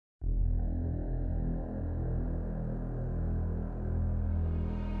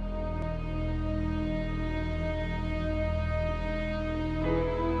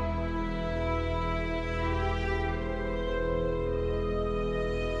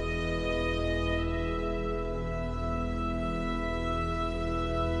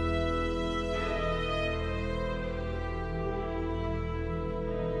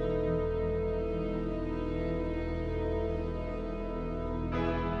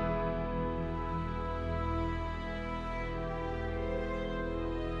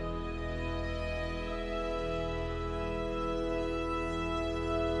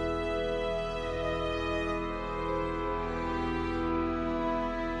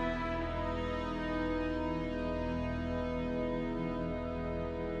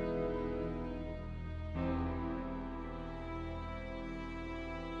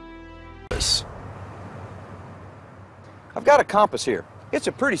compass. I've got a compass here. It's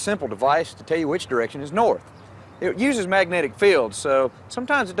a pretty simple device to tell you which direction is north. It uses magnetic fields, so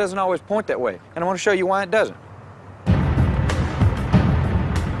sometimes it doesn't always point that way, and I want to show you why it doesn't.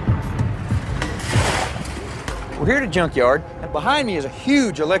 We're here at a junkyard, and behind me is a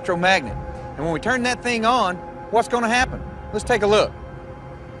huge electromagnet. And when we turn that thing on, what's going to happen? Let's take a look.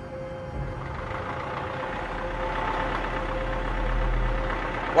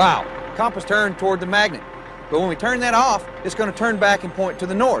 Wow, compass turned toward the magnet. But when we turn that off, it's going to turn back and point to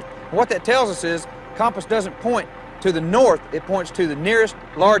the north. And what that tells us is compass doesn't point to the north, it points to the nearest,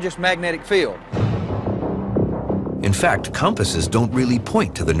 largest magnetic field. In fact, compasses don't really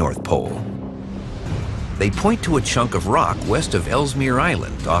point to the North Pole. They point to a chunk of rock west of Ellesmere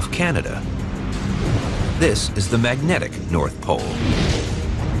Island off Canada. This is the magnetic North Pole.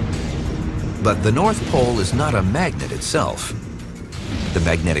 But the North Pole is not a magnet itself. The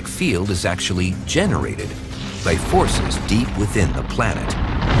magnetic field is actually generated by forces deep within the planet.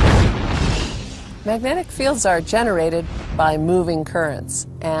 Magnetic fields are generated by moving currents,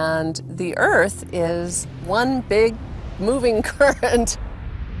 and the Earth is one big moving current.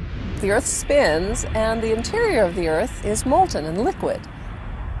 The Earth spins, and the interior of the Earth is molten and liquid.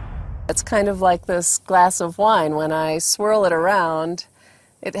 It's kind of like this glass of wine. When I swirl it around,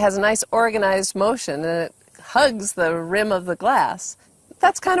 it has a nice organized motion, and it hugs the rim of the glass.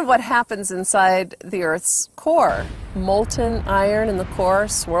 That's kind of what happens inside the Earth's core. Molten iron in the core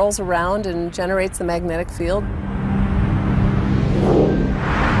swirls around and generates the magnetic field.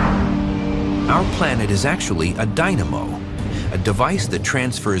 Our planet is actually a dynamo, a device that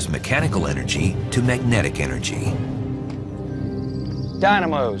transfers mechanical energy to magnetic energy.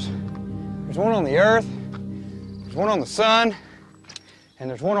 Dynamos. There's one on the Earth, there's one on the sun, and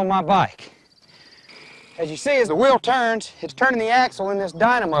there's one on my bike. As you see, as the wheel turns, it's turning the axle in this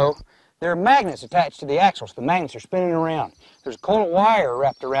dynamo. There are magnets attached to the axles. The magnets are spinning around. There's a coil of wire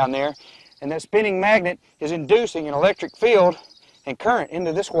wrapped around there, and that spinning magnet is inducing an electric field and current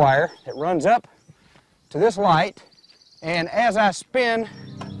into this wire that runs up to this light. And as I spin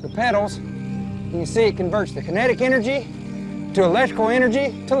the pedals, you can see it converts the kinetic energy to electrical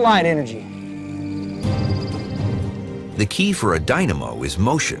energy to light energy. The key for a dynamo is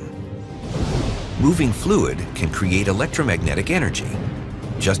motion. Moving fluid can create electromagnetic energy,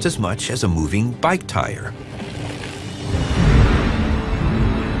 just as much as a moving bike tire.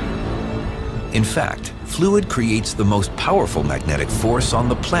 In fact, fluid creates the most powerful magnetic force on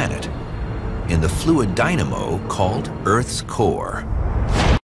the planet in the fluid dynamo called Earth's core.